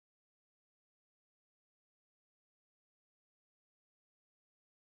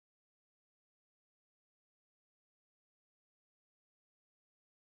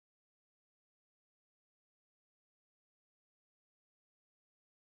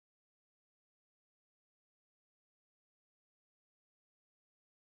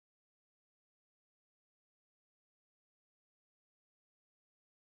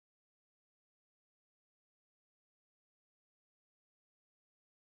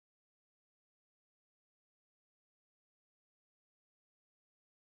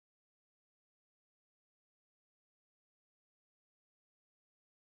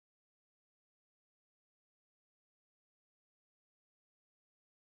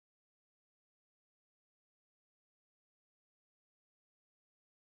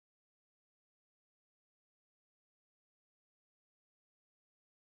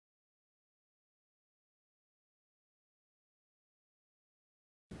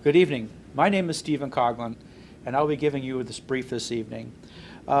Good evening. My name is Stephen Coughlin, and I'll be giving you this brief this evening.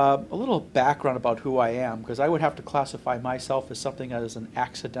 A little background about who I am, because I would have to classify myself as something that is an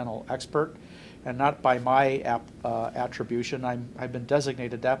accidental expert, and not by my attribution. I've been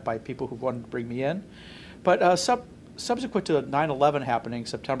designated that by people who wanted to bring me in. But subsequent to 9/11 happening,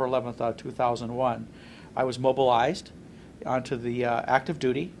 September 11th, 2001, I was mobilized onto the active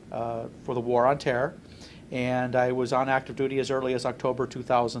duty for the war on terror. And I was on active duty as early as October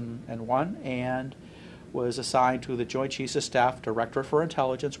 2001 and was assigned to the Joint Chiefs of Staff Directorate for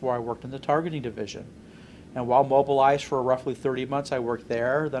Intelligence, where I worked in the targeting division. And while mobilized for roughly 30 months, I worked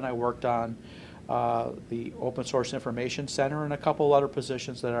there. Then I worked on the Open Source Information Center and a couple other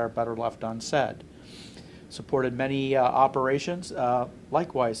positions that are better left unsaid. Supported many operations,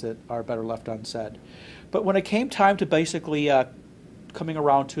 likewise, that are better left unsaid. But when it came time to basically coming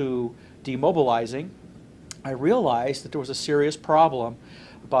around to demobilizing, I realized that there was a serious problem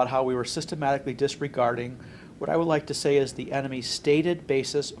about how we were systematically disregarding what I would like to say is the enemy's stated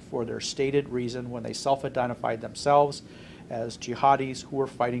basis for their stated reason when they self-identified themselves as jihadis who were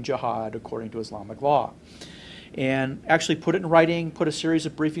fighting jihad according to Islamic law. And actually put it in writing, put a series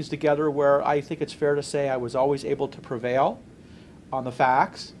of briefings together where I think it's fair to say I was always able to prevail on the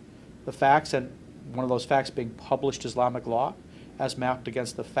facts, and one of those facts being published Islamic law, as mapped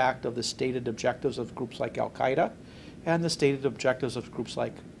against the fact of the stated objectives of groups like Al-Qaeda and the stated objectives of groups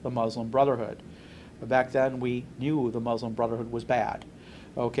like the Muslim Brotherhood. Back then, we knew the Muslim Brotherhood was bad,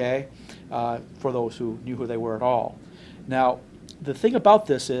 okay, for those who knew who they were at all. Now, the thing about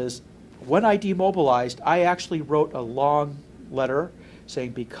this is, when I demobilized, I actually wrote a long letter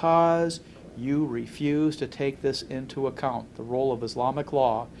saying, because you refuse to take this into account, the role of Islamic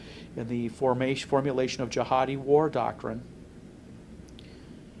law in the formulation of jihadi war doctrine,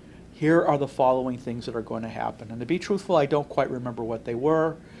 here are the following things that are going to happen. And to be truthful, I don't quite remember what they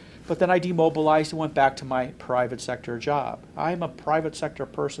were, but then I demobilized and went back to my private sector job. I'm a private sector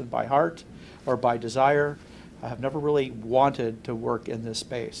person by heart or by desire. I have never really wanted to work in this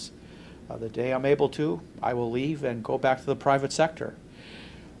space. The day I'm able to, I will leave and go back to the private sector.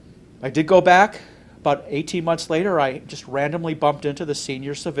 I did go back. About 18 months later, I just randomly bumped into the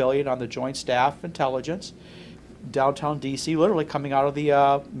senior civilian on the Joint Staff Intelligence, downtown D.C., literally coming out of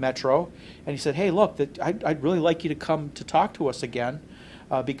the metro, and he said, "Hey, look, I'd really like you to come to talk to us again,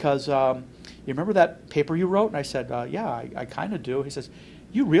 because you remember that paper you wrote?" And I said, "Yeah, I kind of do." He says,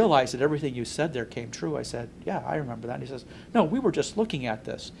 "You realize that everything you said there came true?" I said, "Yeah, I remember that." And he says, "No, we were just looking at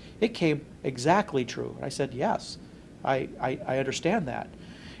this. It came exactly true." And I said, "Yes, I understand that."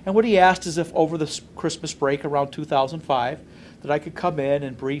 And what he asked is if over the Christmas break around 2005, that I could come in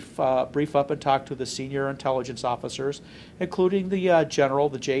and brief up and talk to the senior intelligence officers, including the general,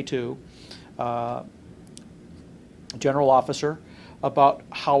 the J2 general officer, about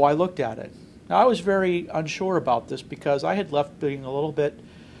how I looked at it. Now, I was very unsure about this because I had left being a little bit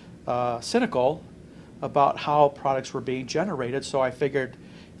cynical about how products were being generated, so I figured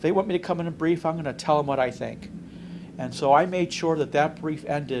if they want me to come in and brief, I'm going to tell them what I think. And so I made sure that that brief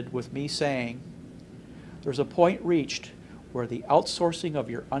ended with me saying, there's a point reached where the outsourcing of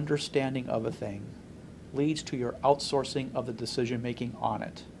your understanding of a thing leads to your outsourcing of the decision-making on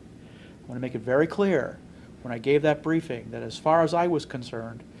it. I want to make it very clear when I gave that briefing that as far as I was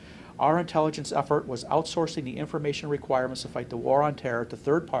concerned, our intelligence effort was outsourcing the information requirements to fight the war on terror to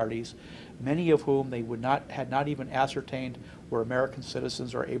third parties, many of whom they had not even ascertained were American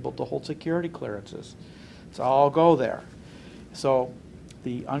citizens or able to hold security clearances. So I'll go there. So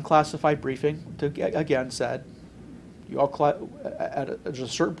the unclassified briefing, again, said, at a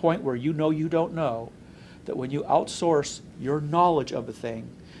certain point where you don't know, that when you outsource your knowledge of a thing,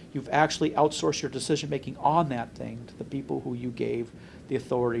 you've actually outsourced your decision-making on that thing to the people who you gave the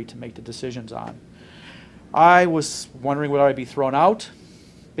authority to make the decisions on. I was wondering whether I'd be thrown out,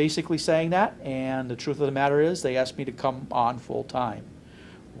 basically saying that, and the truth of the matter is they asked me to come on full-time,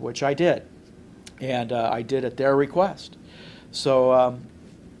 which I did, and I did at their request. So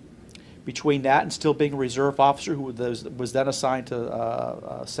between that and still being a reserve officer who was then assigned to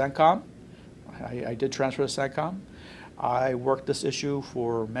CENTCOM, I did transfer to CENTCOM. I worked this issue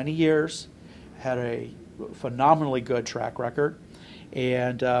for many years, had a phenomenally good track record,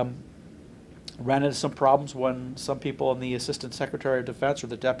 and ran into some problems when some people in the Assistant Secretary of Defense or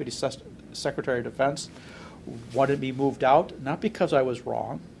the Deputy Secretary of Defense wanted me moved out, not because I was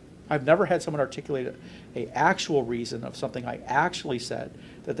wrong. I've never had someone articulate an actual reason of something I actually said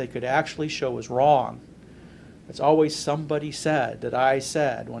that they could actually show was wrong. It's always somebody said that I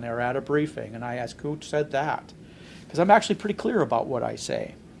said when they were at a briefing, and I ask, who said that? Because I'm actually pretty clear about what I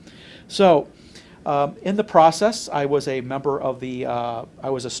say. So In the process, I was a member of the, I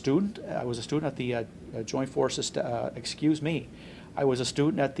was a student at the Joint Forces, I was a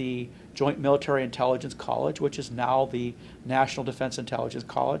student at the Joint Military Intelligence College, which is now the National Defense Intelligence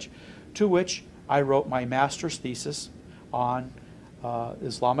College, to which I wrote my master's thesis on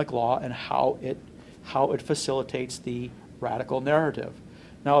Islamic law and how it facilitates the radical narrative.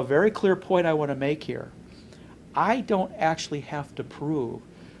 Now, a very clear point I want to make here. I don't actually have to prove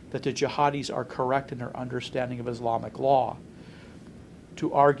that the jihadis are correct in their understanding of Islamic law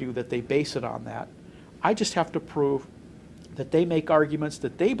to argue that they base it on that. I just have to prove that they make arguments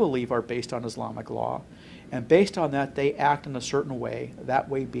that they believe are based on Islamic law, and based on that they act in a certain way, that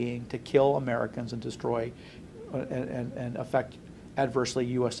way being to kill Americans and destroy and affect adversely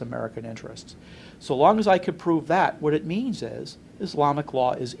U.S. American interests. So long as I can prove that, what it means is Islamic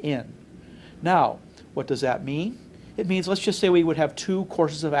law is in. Now, what does that mean? It means, let's just say we would have two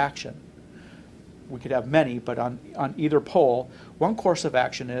courses of action. We could have many, but on either pole, one course of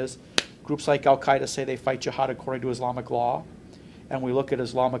action is groups like Al-Qaeda say they fight jihad according to Islamic law, and we look at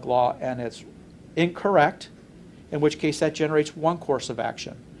Islamic law and it's incorrect, in which case that generates one course of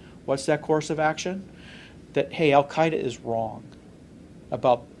action. What's that course of action? That, hey, Al-Qaeda is wrong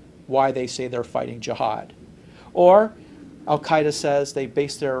about why they say they're fighting jihad. Or Al-Qaeda says they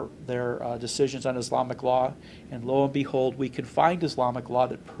base their decisions on Islamic law, and lo and behold, we can find Islamic law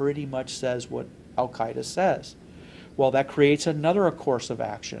that pretty much says what Al-Qaeda says. Well, that creates another course of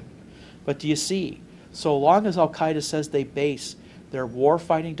action. But do you see, so long as Al-Qaeda says they base their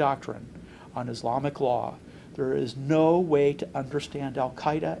war-fighting doctrine on Islamic law, there is no way to understand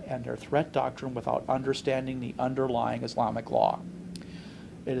Al-Qaeda and their threat doctrine without understanding the underlying Islamic law.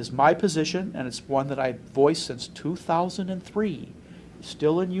 It is my position, and it's one that I've voiced since 2003,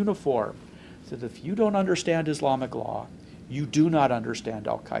 still in uniform, that if you don't understand Islamic law, you do not understand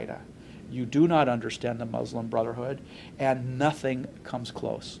Al-Qaeda. You do not understand the Muslim Brotherhood, and nothing comes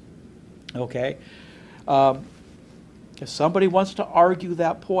close. Okay? If somebody wants to argue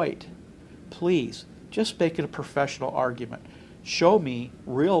that point, please, just make it a professional argument. Show me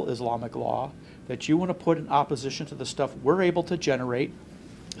real Islamic law that you want to put in opposition to the stuff we're able to generate.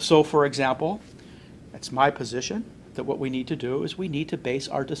 So, for example, it's my position that what we need to do is we need to base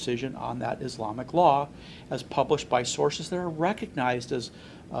our decision on that Islamic law as published by sources that are recognized as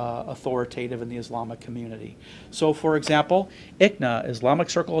authoritative in the Islamic community. So, for example, ICNA, Islamic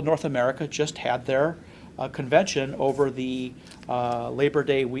Circle of North America, just had their convention over the Labor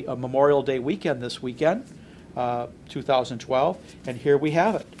Day, Memorial Day weekend this weekend, 2012, and here we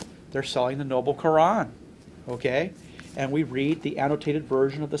have it. They're selling the Noble Quran, okay? And we read the annotated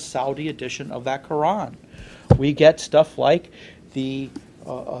version of the Saudi edition of that Quran. We get stuff like the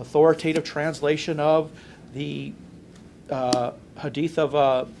authoritative translation of the Hadith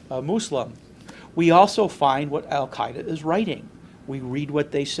of Muslim. We also find what Al-Qaeda is writing. We read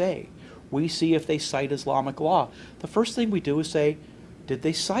what they say. We see if they cite Islamic law. The first thing we do is say, did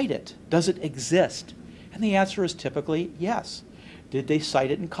they cite it? Does it exist? And the answer is typically yes. Did they cite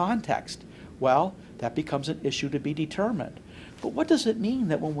it in context? Well, that becomes an issue to be determined. But what does it mean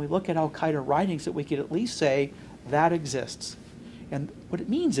that when we look at Al-Qaeda writings that we could at least say that exists? And what it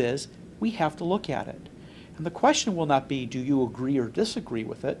means is we have to look at it. And the question will not be, do you agree or disagree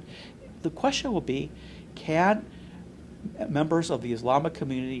with it? The question will be, can members of the Islamic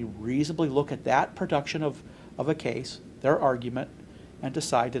community reasonably look at that production of a case, their argument, and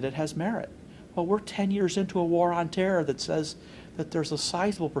decide that it has merit? Well, we're 10 years into a war on terror that says that there's a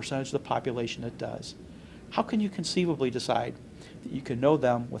sizable percentage of the population that does. How can you conceivably decide that you can know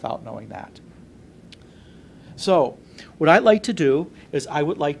them without knowing that? So, what I'd like to do is I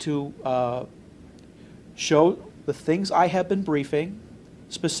would like to show the things I have been briefing,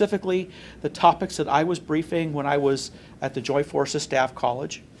 specifically the topics that I was briefing when I was at the Joint Forces Staff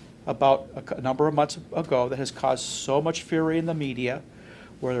College about a number of months ago that has caused so much fury in the media,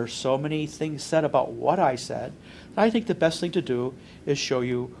 where there's so many things said about what I said. I think the best thing to do is show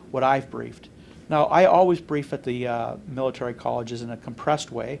you what I've briefed. Now, I always brief at the military colleges in a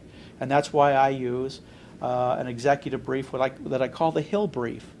compressed way, and that's why I use an executive brief that I call the Hill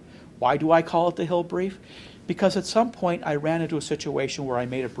Brief. Why do I call it the Hill Brief? Because at some point I ran into a situation where I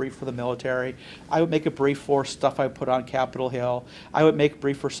made a brief for the military. I would make a brief for stuff I put on Capitol Hill. I would make a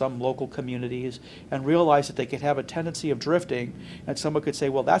brief for some local communities and realize that they could have a tendency of drifting, and someone could say,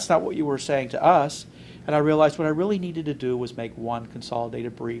 well, that's not what you were saying to us. And I realized what I really needed to do was make one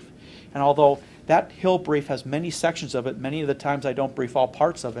consolidated brief. And although that Hill Brief has many sections of it, many of the times I don't brief all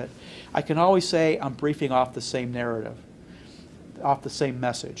parts of it, I can always say I'm briefing off the same narrative. off the same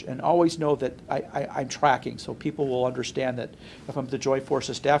message, and always know that I'm tracking, so people will understand that if I'm at the Joint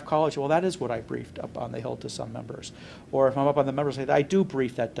Forces Staff College, well, that is what I briefed up on the Hill to some members. Or if I'm up on the members, I do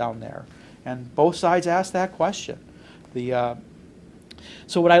brief that down there. And both sides ask that question.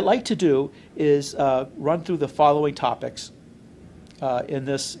 So what I like to do is run through the following topics in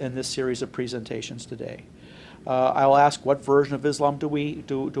this series of presentations today. I'll ask, what version of Islam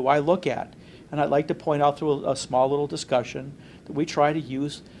do I look at? And I'd like to point out through a small little discussion that we try to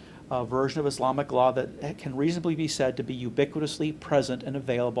use a version of Islamic law that can reasonably be said to be ubiquitously present and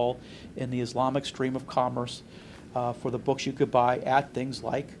available in the Islamic stream of commerce for the books you could buy at things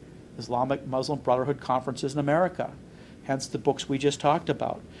like Islamic Muslim Brotherhood conferences in America, hence the books we just talked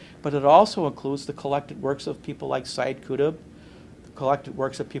about. But it also includes the collected works of people like Sayyid Qutb, the collected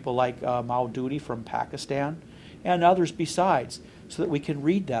works of people like Maududi from Pakistan, and others besides, so that we can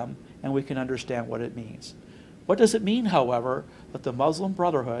read them and we can understand what it means. What does it mean, however, that the Muslim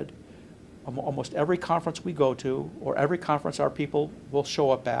Brotherhood, almost every conference we go to, or every conference our people will show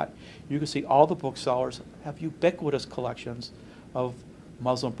up at, you can see all the booksellers have ubiquitous collections of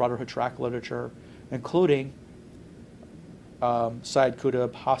Muslim Brotherhood tract literature, including Sayyid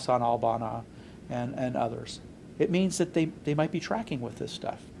Qutb, Hassan al-Banna, and others. It means that they might be tracking with this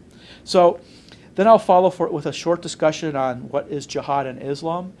stuff. So then I'll follow with a short discussion on what is jihad in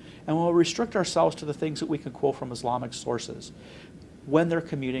Islam, and we'll restrict ourselves to the things that we can quote from Islamic sources when they're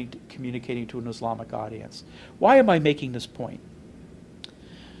communicating to an Islamic audience. Why am I making this point?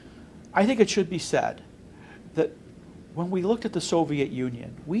 I think it should be said that when we looked at the Soviet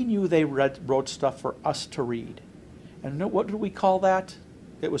Union, we knew they wrote stuff for us to read. And what did we call that?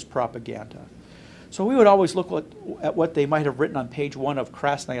 It was propaganda. So we would always look at what they might have written on page 1 of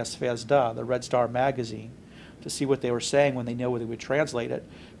Krasnaya Zvezda, the Red Star magazine, to see what they were saying when they knew they would translate it.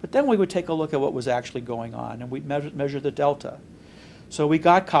 But then we would take a look at what was actually going on, and we'd measure the delta. So we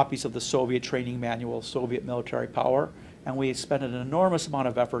got copies of the Soviet training manual, Soviet military power, and we expended an enormous amount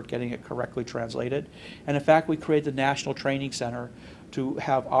of effort getting it correctly translated. And in fact, we created the National Training Center to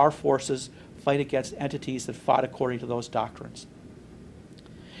have our forces fight against entities that fought according to those doctrines.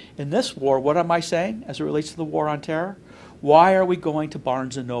 In this war, what am I saying as it relates to the war on terror? Why are we going to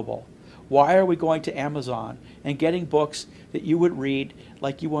Barnes & Noble? Why are we going to Amazon and getting books that you would read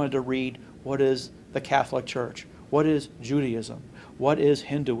like you wanted to read what is the Catholic Church? What is Judaism? What is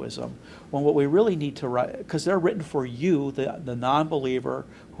Hinduism? When what we really need to write, because they're written for you, the non-believer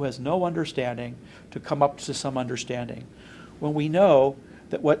who has no understanding, to come up to some understanding. When we know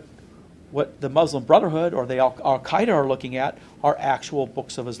that what the Muslim Brotherhood or the Al-Qaeda are looking at are actual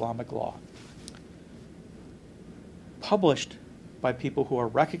books of Islamic law, published by people who are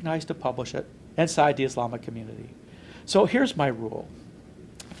recognized to publish it inside the Islamic community. So here's my rule.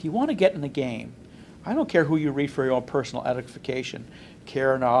 If you want to get in the game, I don't care who you read for your own personal edification,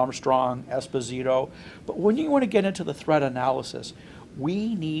 Karen Armstrong, Esposito, but when you want to get into the threat analysis,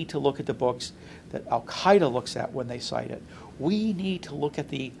 we need to look at the books that Al-Qaeda looks at when they cite it. We need to look at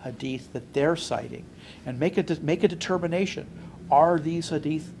the hadith that they're citing and make a determination. Are these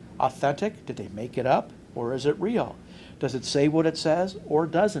hadith authentic? Did they make it up? Or is it real? Does it say what it says, or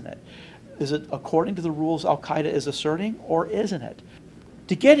doesn't it? Is it according to the rules Al-Qaeda is asserting, or isn't it?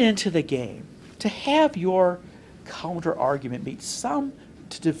 To get into the game, to have your counter-argument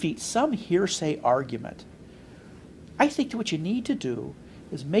to defeat some hearsay argument, I think that what you need to do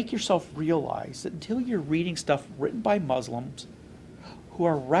is make yourself realize that until you're reading stuff written by Muslims who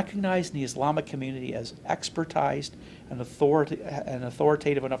are recognized in the Islamic community as expertized and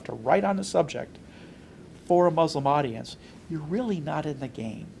authoritative enough to write on the subject for a Muslim audience, you're really not in the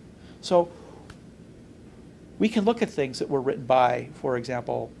game. So we can look at things that were written by, for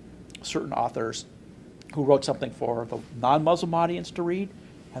example, certain authors who wrote something for the non-Muslim audience to read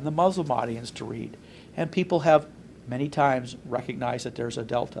and the Muslim audience to read. And people have many times recognized that there's a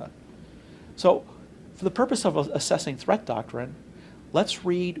delta. So for the purpose of assessing threat doctrine, let's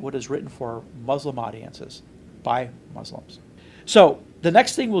read what is written for Muslim audiences by Muslims. So the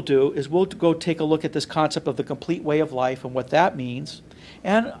next thing we'll do is we'll go take a look at this concept of the complete way of life and what that means,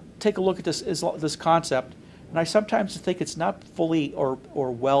 and take a look at this concept. And I sometimes think it's not fully or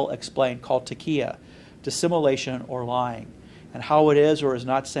well explained, called taqiyya, dissimulation or lying, and how it is or is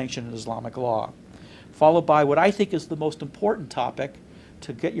not sanctioned in Islamic law. Followed by what I think is the most important topic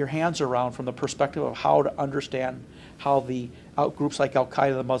to get your hands around from the perspective of how to understand how the groups like Al-Qaeda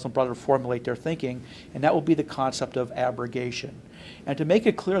and the Muslim Brotherhood formulate their thinking, and that will be the concept of abrogation. And to make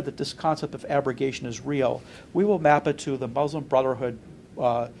it clear that this concept of abrogation is real, we will map it to the Muslim Brotherhood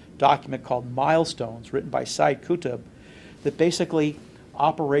document called Milestones, written by Sayyid Qutb, that basically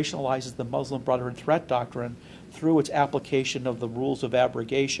operationalizes the Muslim Brotherhood threat doctrine through its application of the rules of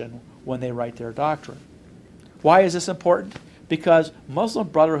abrogation when they write their doctrine. Why is this important? Because Muslim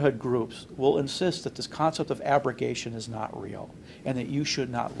Brotherhood groups will insist that this concept of abrogation is not real and that you should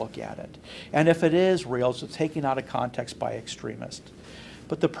not look at it. And if it is real, it's taken out of context by extremists.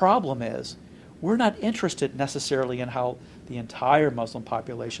 But the problem is, we're not interested necessarily in how the entire Muslim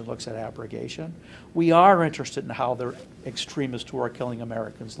population looks at abrogation. We are interested in how the extremists who are killing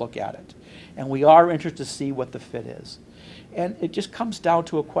Americans look at it. And we are interested to see what the fit is. And it just comes down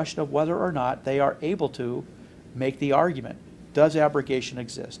to a question of whether or not they are able to make the argument. Does abrogation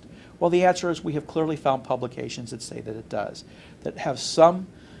exist? Well, the answer is we have clearly found publications that say that it does, that have some,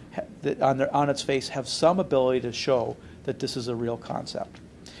 that on its face have some ability to show that this is a real concept.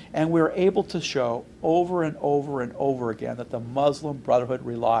 And we're able to show over and over and over again that the Muslim Brotherhood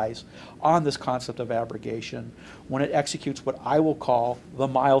relies on this concept of abrogation when it executes what I will call the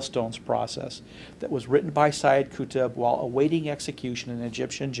milestones process that was written by Sayyid Qutb while awaiting execution in an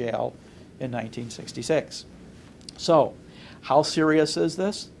Egyptian jail in 1966. So, how serious is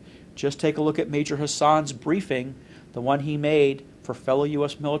this? Just take a look at Major Hassan's briefing, the one he made for fellow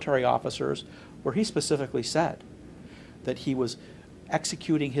U.S. military officers, where he specifically said that he was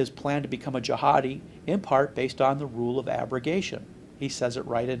executing his plan to become a jihadi in part based on the rule of abrogation. He says it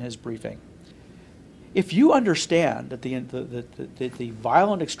right in his briefing. If you understand that the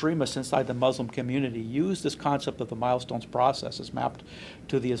violent extremists inside the Muslim community use this concept of the milestones process as mapped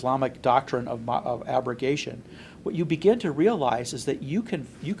to the Islamic doctrine of abrogation, what you begin to realize is that you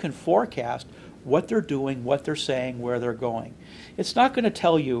can forecast what they're doing, what they're saying, where they're going. It's not going to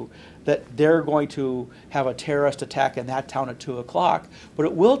tell you that they're going to have a terrorist attack in that town at 2 o'clock, but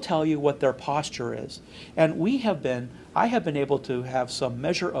it will tell you what their posture is. And I have been able to have some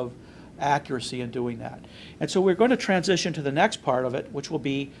measure of accuracy in doing that. And so we're going to transition to the next part of it, which will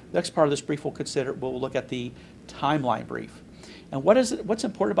be, the next part of this brief we'll look at the timeline brief. And what's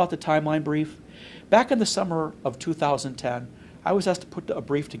important about the timeline brief? Back in the summer of 2010, I was asked to put a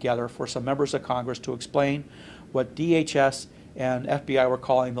brief together for some members of Congress to explain what DHS and FBI were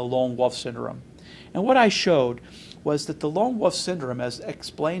calling the lone wolf syndrome. And what I showed was that the lone wolf syndrome, as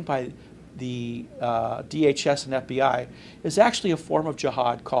explained by the DHS and FBI, is actually a form of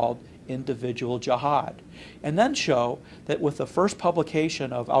jihad called individual jihad. And then show that with the first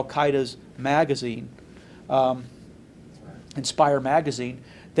publication of Al-Qaeda's magazine, Inspire magazine,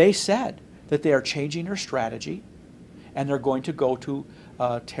 they said that they are changing their strategy and they're going to go to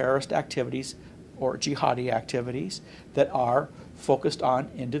terrorist activities or jihadi activities that are focused on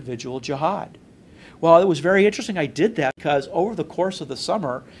individual jihad. Well, it was very interesting I did that because over the course of the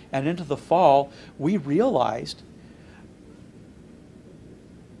summer and into the fall, we realized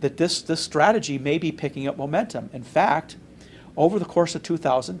that this strategy may be picking up momentum. In fact, over the course of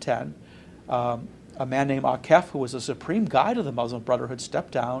 2010, a man named Akef, who was a supreme guide of the Muslim Brotherhood,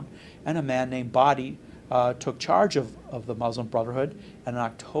 stepped down, and a man named Badi took charge of the Muslim Brotherhood. And in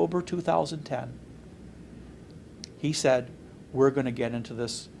October 2010, he said, we're going to get into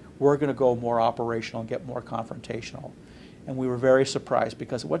this, we're going to go more operational and get more confrontational. And we were very surprised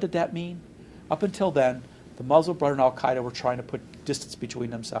because what did that mean? Up until then, the Muslim Brotherhood and Al-Qaeda were trying to put distance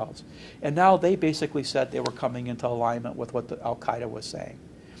between themselves. And now they basically said they were coming into alignment with what the Al-Qaeda was saying.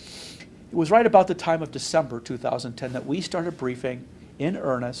 It was right about the time of December 2010 that we started briefing in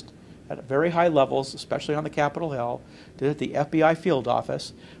earnest at very high levels, especially on the Capitol Hill, at the FBI field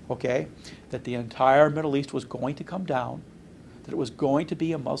office, okay, that the entire Middle East was going to come down, that it was going to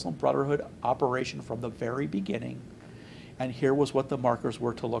be a Muslim Brotherhood operation from the very beginning, and here was what the markers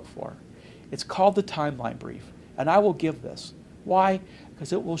were to look for. It's called the timeline brief, and I will give this. Why?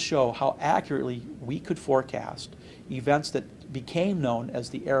 Because it will show how accurately we could forecast events that became known as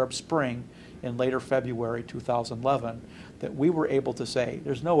the Arab Spring in later February 2011, that we were able to say,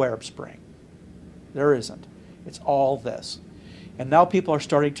 there's no Arab Spring. There isn't. It's all this. And now people are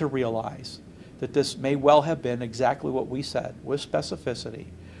starting to realize that this may well have been exactly what we said, with specificity,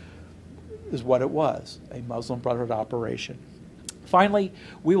 is what it was, a Muslim Brotherhood operation. Finally,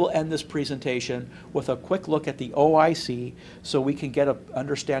 we will end this presentation with a quick look at the OIC so we can get an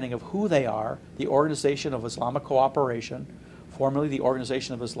understanding of who they are, the Organization of Islamic Cooperation, formerly the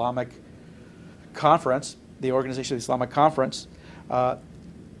Organization of Islamic Conference, the Organization of the Islamic Conference,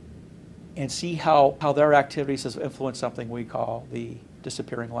 and see how their activities has influenced something we call the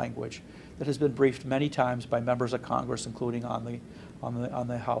disappearing language that has been briefed many times by members of Congress, including on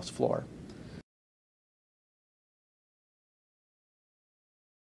the House floor.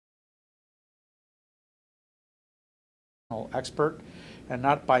 Expert, and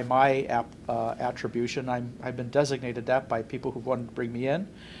not by my attribution. I've been designated that by people who wanted to bring me in.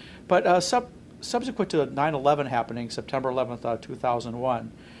 But subsequent to 9/11 happening, September 11th,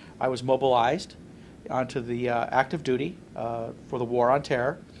 2001, I was mobilized onto the active duty for the war on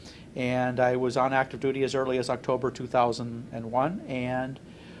terror. And I was on active duty as early as October 2001 and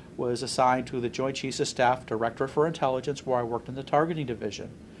was assigned to the Joint Chiefs of Staff Directorate for Intelligence, where I worked in the targeting division.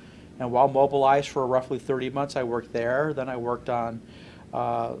 And while mobilized for roughly 30 months, I worked there. Then I worked on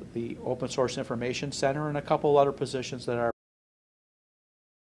the Open Source Information Center and a couple other positions that are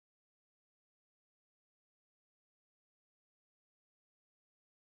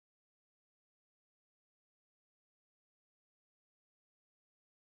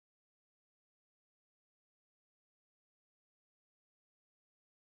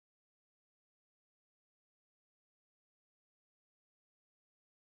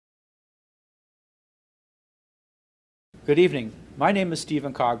Good evening. My name is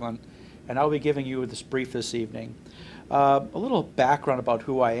Stephen Coughlin, and I'll be giving you this brief this evening. A little background about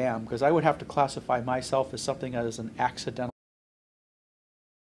who I am, because I would have to classify myself as something as an accidental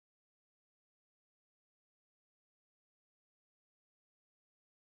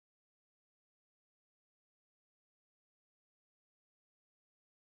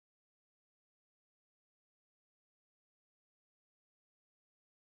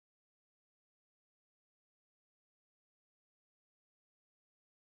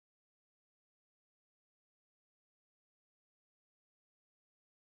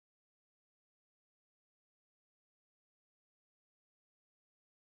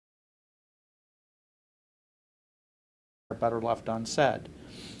better left unsaid.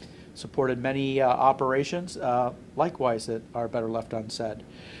 Supported many operations, likewise, that are better left unsaid.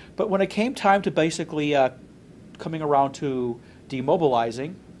 But when it came time to basically coming around to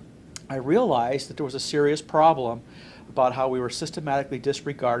demobilizing, I realized that there was a serious problem about how we were systematically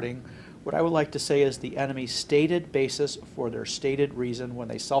disregarding what I would like to say is the enemy's stated basis for their stated reason when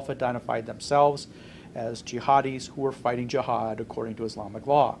they self-identified themselves as jihadis who were fighting jihad according to Islamic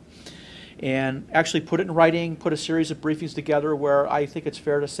law. And actually put it in writing, put a series of briefings together where I think it's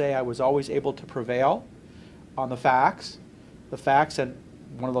fair to say I was always able to prevail on the facts, and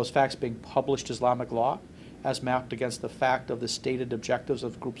one of those facts being published Islamic law as mapped against the fact of the stated objectives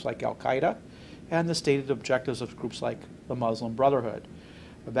of groups like Al-Qaeda and the stated objectives of groups like the Muslim Brotherhood.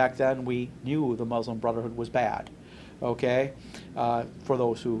 But back then we knew the Muslim Brotherhood was bad, okay, for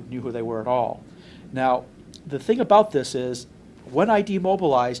those who knew who they were at all. Now, the thing about this is, when I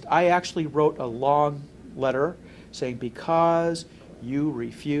demobilized, I actually wrote a long letter saying, because you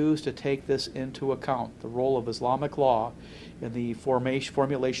refuse to take this into account, the role of Islamic law in the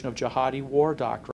formulation of jihadi war doctrine,